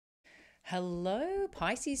Hello,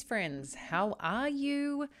 Pisces friends. How are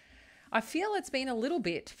you? I feel it's been a little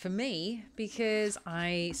bit for me because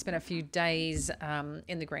I spent a few days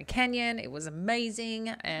in the Grand Canyon. It was amazing,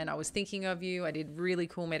 and I was thinking of you. I did really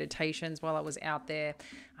cool meditations while I was out there.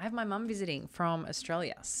 I have my mum visiting from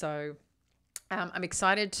Australia, so I'm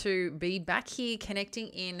excited to be back here connecting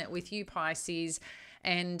in with you, Pisces.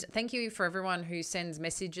 And thank you for everyone who sends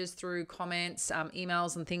messages through comments,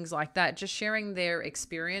 emails, and things like that, just sharing their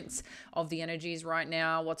experience of the energies right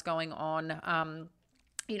now, what's going on,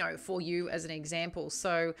 for you as an example.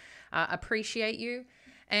 So appreciate you.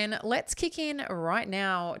 And let's kick in right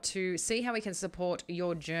now to see how we can support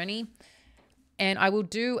your journey. And I will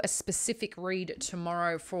do a specific read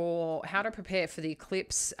tomorrow for how to prepare for the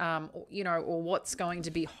eclipse, or what's going to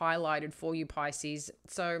be highlighted for you, Pisces.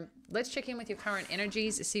 So let's check in with your current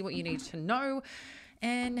energies, see what you need to know.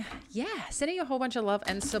 And yeah, sending you a whole bunch of love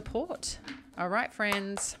and support. All right,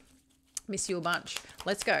 friends. Miss you a bunch.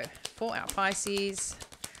 Let's go for our Pisces.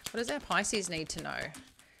 What does our Pisces need to know?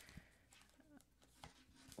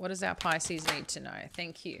 What does our Pisces need to know?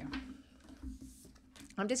 Thank you.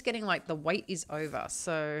 I'm just getting like the wait is over.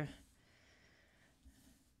 So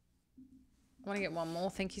I want to get one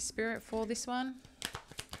more. Thank you, Spirit, for this one.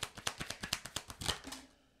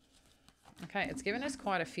 Okay, it's given us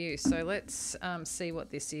quite a few. So let's see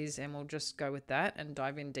what this is, and we'll just go with that and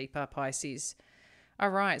dive in deeper, Pisces. All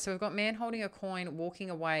right, so we've got man holding a coin, walking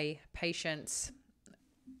away, patience.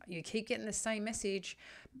 You keep getting the same message.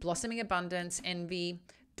 Blossoming abundance, envy,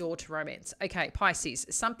 door to romance. Okay, Pisces,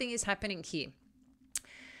 something is happening here.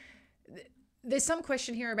 There's some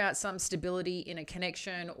question here about some stability in a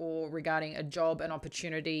connection or regarding a job, an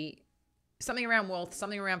opportunity, something around wealth,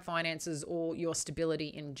 something around finances, or your stability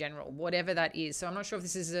in general, whatever that is. So I'm not sure if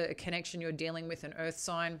this is a connection you're dealing with, an earth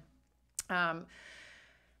sign,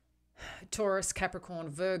 Taurus,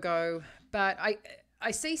 Capricorn, Virgo, but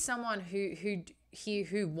I see someone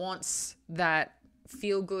who wants that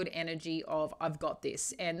feel good energy of I've got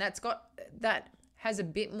this, and that has a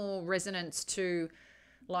bit more resonance to,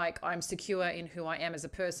 like, I'm secure in who I am as a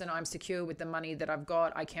person. I'm secure with the money that I've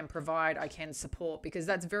got. I can provide, I can support, because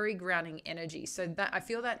that's very grounding energy. So that I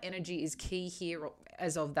feel that energy is key here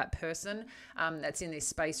as of that person that's in this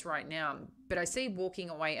space right now. But I see walking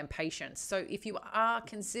away and patience. So if you are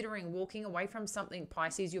considering walking away from something,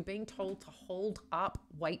 Pisces, you're being told to hold up,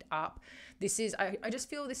 wait up. I just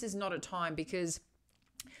feel this is not a time, because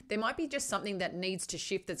there might be just something that needs to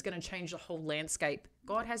shift that's going to change the whole landscape.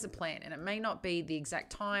 God has a plan, and it may not be the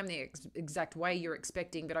exact time, the exact way you're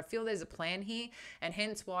expecting, but I feel there's a plan here, and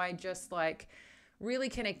hence why just like really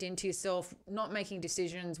connect into yourself, not making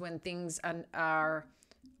decisions when things are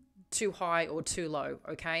too high or too low,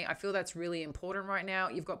 okay? I feel that's really important right now.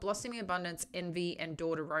 You've got blossoming abundance, envy, and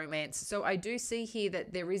door to romance. So I do see here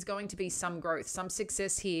that there is going to be some growth, some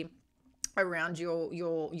success here around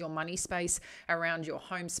your money space, around your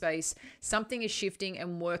home space. Something is shifting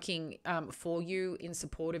and working for you, in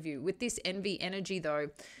support of you. With this envy energy though,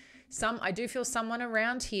 I do feel someone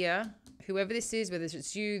around here, whoever this is, whether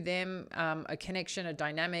it's you, them, a connection, a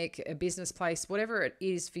dynamic, a business place, whatever it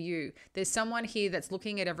is for you, there's someone here that's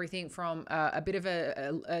looking at everything from a bit of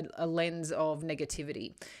a lens of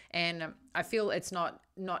negativity. And I feel it's not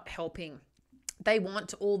helping. They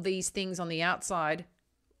want all these things on the outside,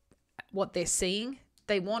 what they're seeing.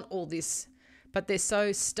 They want all this, but they're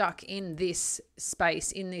so stuck in this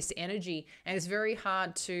space, in this energy, and it's very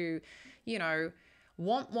hard to,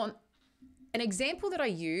 want. An example that I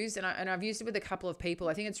use, and I've used it with a couple of people,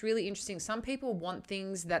 I think it's really interesting. Some people want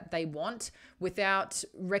things that they want without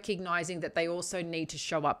recognizing that they also need to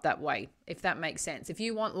show up that way, if that makes sense. If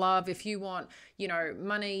you want love, if you want,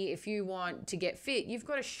 money, if you want to get fit, you've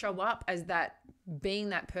got to show up as that, being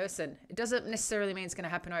that person. It doesn't necessarily mean it's going to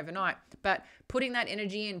happen overnight, but putting that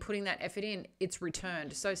energy in, putting that effort in, it's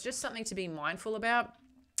returned. So it's just something to be mindful about.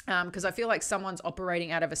 Because I feel like someone's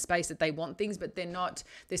operating out of a space that they want things, but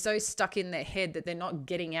they're so stuck in their head that they're not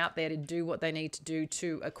getting out there to do what they need to do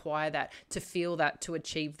to acquire that, to feel that, to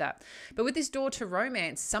achieve that. But with this door to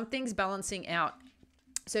romance, something's balancing out.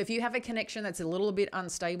 So if you have a connection that's a little bit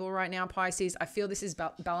unstable right now, Pisces, I feel this is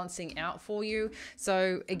balancing out for you.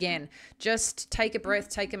 So again, just take a breath,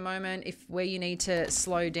 take a moment where you need to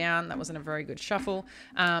slow down. That wasn't a very good shuffle.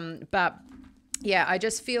 But yeah, I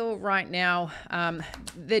just feel right now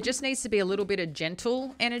there just needs to be a little bit of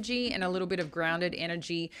gentle energy and a little bit of grounded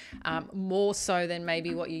energy, more so than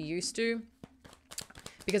maybe what you used to.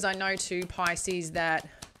 Because I know too, Pisces, that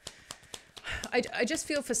I just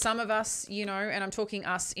feel for some of us, and I'm talking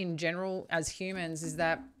us in general as humans, is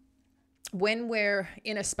that when we're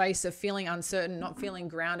in a space of feeling uncertain, not feeling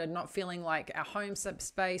grounded, not feeling like our home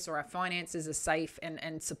space or our finances are safe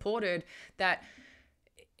and supported, that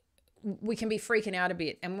we can be freaking out a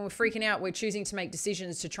bit. And when we're freaking out, we're choosing to make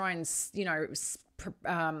decisions to try and,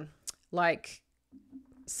 like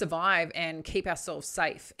survive and keep ourselves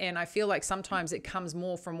safe. And I feel like sometimes it comes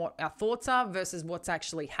more from what our thoughts are versus what's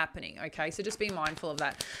actually happening. Okay, so just be mindful of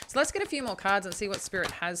that. So let's get a few more cards and see what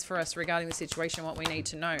Spirit has for us regarding the situation, what we need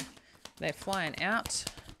to know. They're flying out.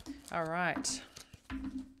 All right.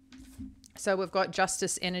 So we've got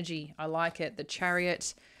Justice energy. I like it. The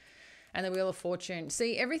Chariot and the Wheel of Fortune.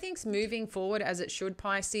 See, everything's moving forward as it should,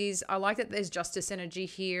 Pisces. I like that there's Justice energy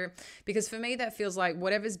here, because for me that feels like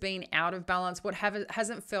whatever's been out of balance, what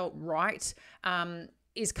hasn't felt right,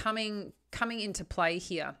 is coming into play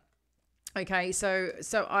here. Okay, so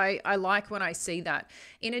I like when I see that.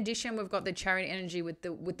 In addition, we've got the Chariot energy with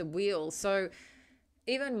the wheel. So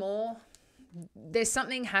even more, there's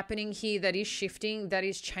something happening here that is shifting, that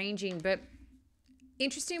is changing. But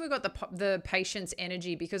interesting, we've got the Patience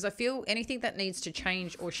energy, because I feel anything that needs to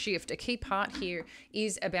change or shift, a key part here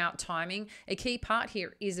is about timing. A key part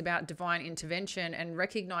here is about divine intervention and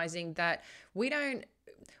recognizing that we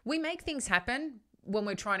make things happen when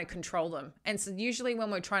we're trying to control them. And so usually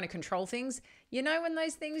when we're trying to control things, when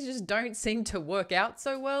those things just don't seem to work out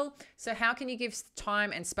so well. So how can you give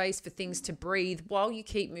time and space for things to breathe while you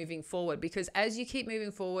keep moving forward? Because as you keep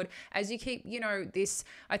moving forward, as you keep, this,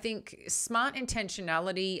 I think, smart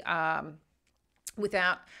intentionality, I'm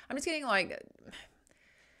just getting like,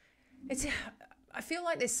 I feel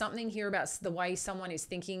like there's something here about the way someone is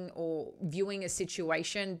thinking or viewing a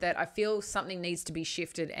situation that I feel something needs to be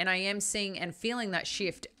shifted. And I am seeing and feeling that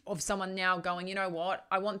shift of someone now going, you know what?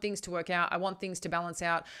 I want things to work out. I want things to balance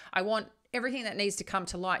out. I want everything that needs to come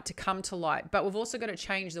to light. But we've also got to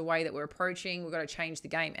change the way that we're approaching. We've got to change the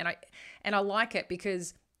game. And I like it,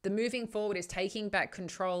 because the moving forward is taking back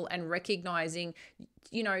control and recognizing,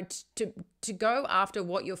 to go after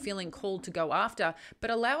what you're feeling called to go after, but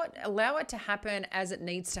allow it to happen as it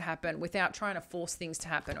needs to happen without trying to force things to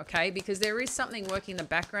happen. Okay, because there is something working in the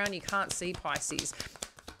background you can't see, Pisces.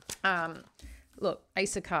 Look,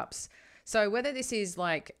 Ace of Cups. So whether this is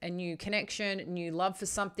like a new connection, new love for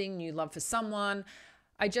something, new love for someone,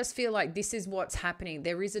 I just feel like this is what's happening.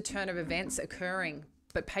 There is a turn of events occurring,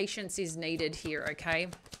 but patience is needed here, okay?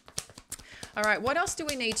 All right, what else do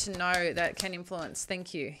we need to know that can influence?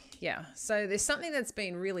 Thank you. Yeah, so there's something that's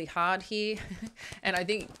been really hard here, and I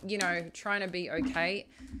think, trying to be okay.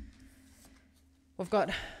 We've got,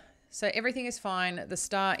 so everything is fine, the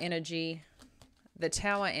Star energy, the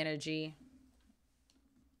Tower energy,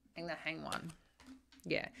 and the Hanged One.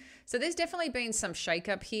 Yeah, so there's definitely been some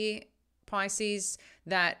shakeup here, Pisces,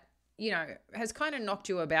 that has kind of knocked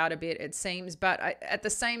you about a bit, it seems. But at the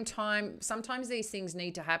same time, sometimes these things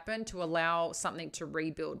need to happen to allow something to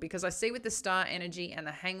rebuild. Because I see with the Star energy and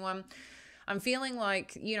the Hanged One, I'm feeling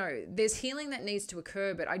like, there's healing that needs to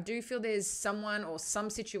occur. But I do feel there's someone or some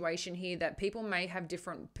situation here that people may have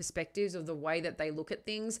different perspectives of the way that they look at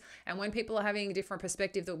things. And when people are having a different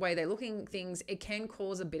perspective, the way they're looking at things, it can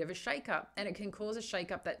cause a bit of a shakeup. And it can cause a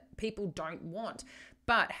shakeup that people don't want.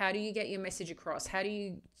 But how do you get your message across? How do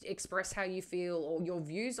you express how you feel or your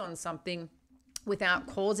views on something without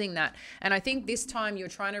causing that? And I think this time you're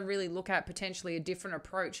trying to really look at potentially a different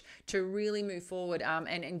approach to really move forward,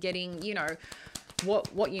 and getting,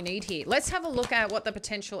 what you need here. Let's have a look at what the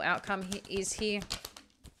potential outcome is here.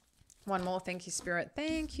 One more. Thank you, Spirit.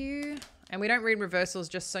 Thank you. And we don't read reversals,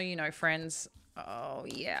 just so you know, friends. Oh,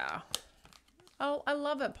 yeah. Oh, I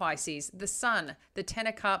love it, Pisces. The Sun, the Ten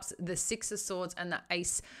of Cups, the Six of Swords, and the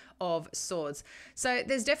Ace of Swords. So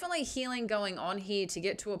there's definitely healing going on here to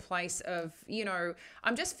get to a place of,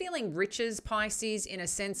 I'm just feeling riches, Pisces, in a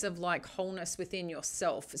sense of like wholeness within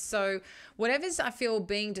yourself. So whatever's, I feel,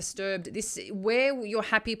 being disturbed, this where your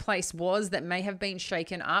happy place was that may have been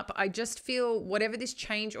shaken up, I just feel whatever this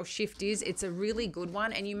change or shift is, it's a really good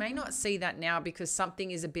one. And you may not see that now because something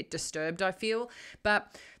is a bit disturbed, I feel.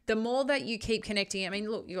 But the more that you keep connecting,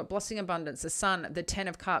 look, you've got Blessing Abundance, the Sun, the Ten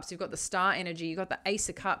of Cups, you've got the Star energy, you've got the Ace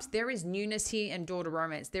of Cups. There is newness here and door to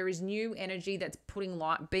romance. There is new energy that's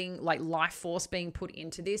being life force being put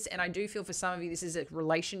into this. And I do feel for some of you, this is a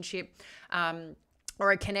relationship,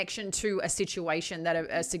 or a connection to a situation, that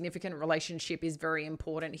a significant relationship is very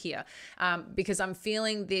important here, because I'm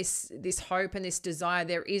feeling this hope and this desire.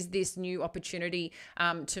 There is this new opportunity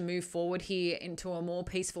to move forward here into a more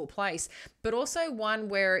peaceful place, but also one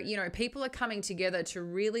where, you know, people are coming together to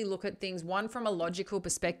really look at things, one from a logical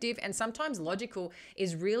perspective, and sometimes logical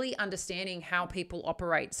is really understanding how people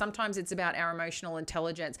operate. Sometimes it's about our emotional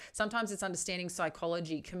intelligence. Sometimes it's understanding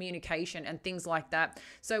psychology, communication, and things like that.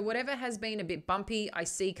 So whatever has been a bit bumpy, I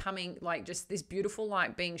see coming, like just this beautiful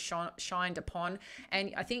light being shined upon.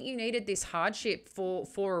 And I think you needed this hardship for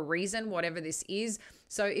a reason, whatever this is.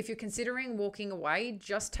 So if you're considering walking away,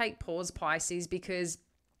 just take pause, Pisces, because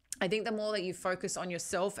I think the more that you focus on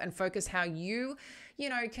yourself and focus how you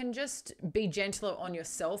know, can just be gentler on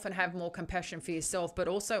yourself and have more compassion for yourself, but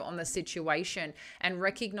also on the situation, and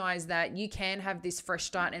recognize that you can have this fresh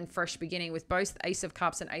start and fresh beginning with both Ace of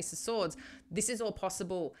Cups and Ace of Swords. This is all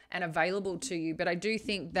possible and available to you. But I do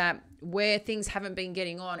think that where things haven't been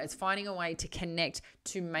getting on, it's finding a way to connect,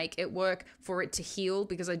 to make it work, for it to heal,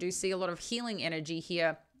 because I do see a lot of healing energy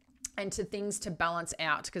here, and to things to balance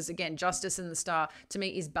out, because again, justice in the star to me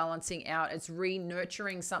is balancing out. It's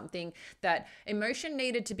re-nurturing something that emotion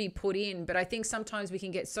needed to be put in, but I think sometimes we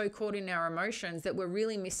can get so caught in our emotions that we're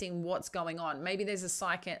really missing what's going on. Maybe there's a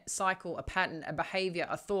cycle, a pattern, a behavior,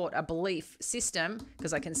 a thought, a belief system,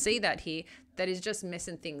 because I can see that here, that is just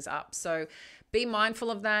messing things up. So be mindful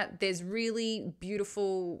of that. There's really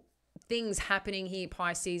beautiful things happening here,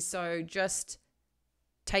 Pisces. So just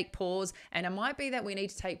take pause. And it might be that we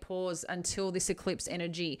need to take pause until this eclipse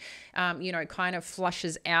energy, you know, kind of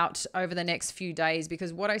flushes out over the next few days,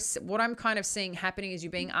 because what I'm kind of seeing happening is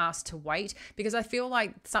you're being asked to wait, because I feel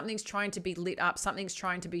like something's trying to be lit up, something's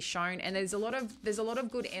trying to be shown. And there's a lot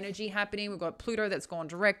of good energy happening. We've got Pluto that's gone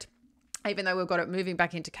direct, even though we've got it moving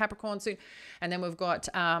back into Capricorn soon. And then we've got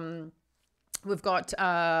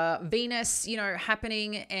Venus, you know,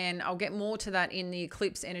 happening, and I'll get more to that in the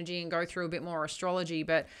eclipse energy and go through a bit more astrology,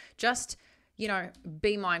 but just, you know,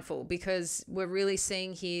 be mindful, because we're really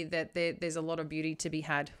seeing here that there's a lot of beauty to be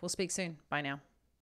had. We'll speak soon. Bye now.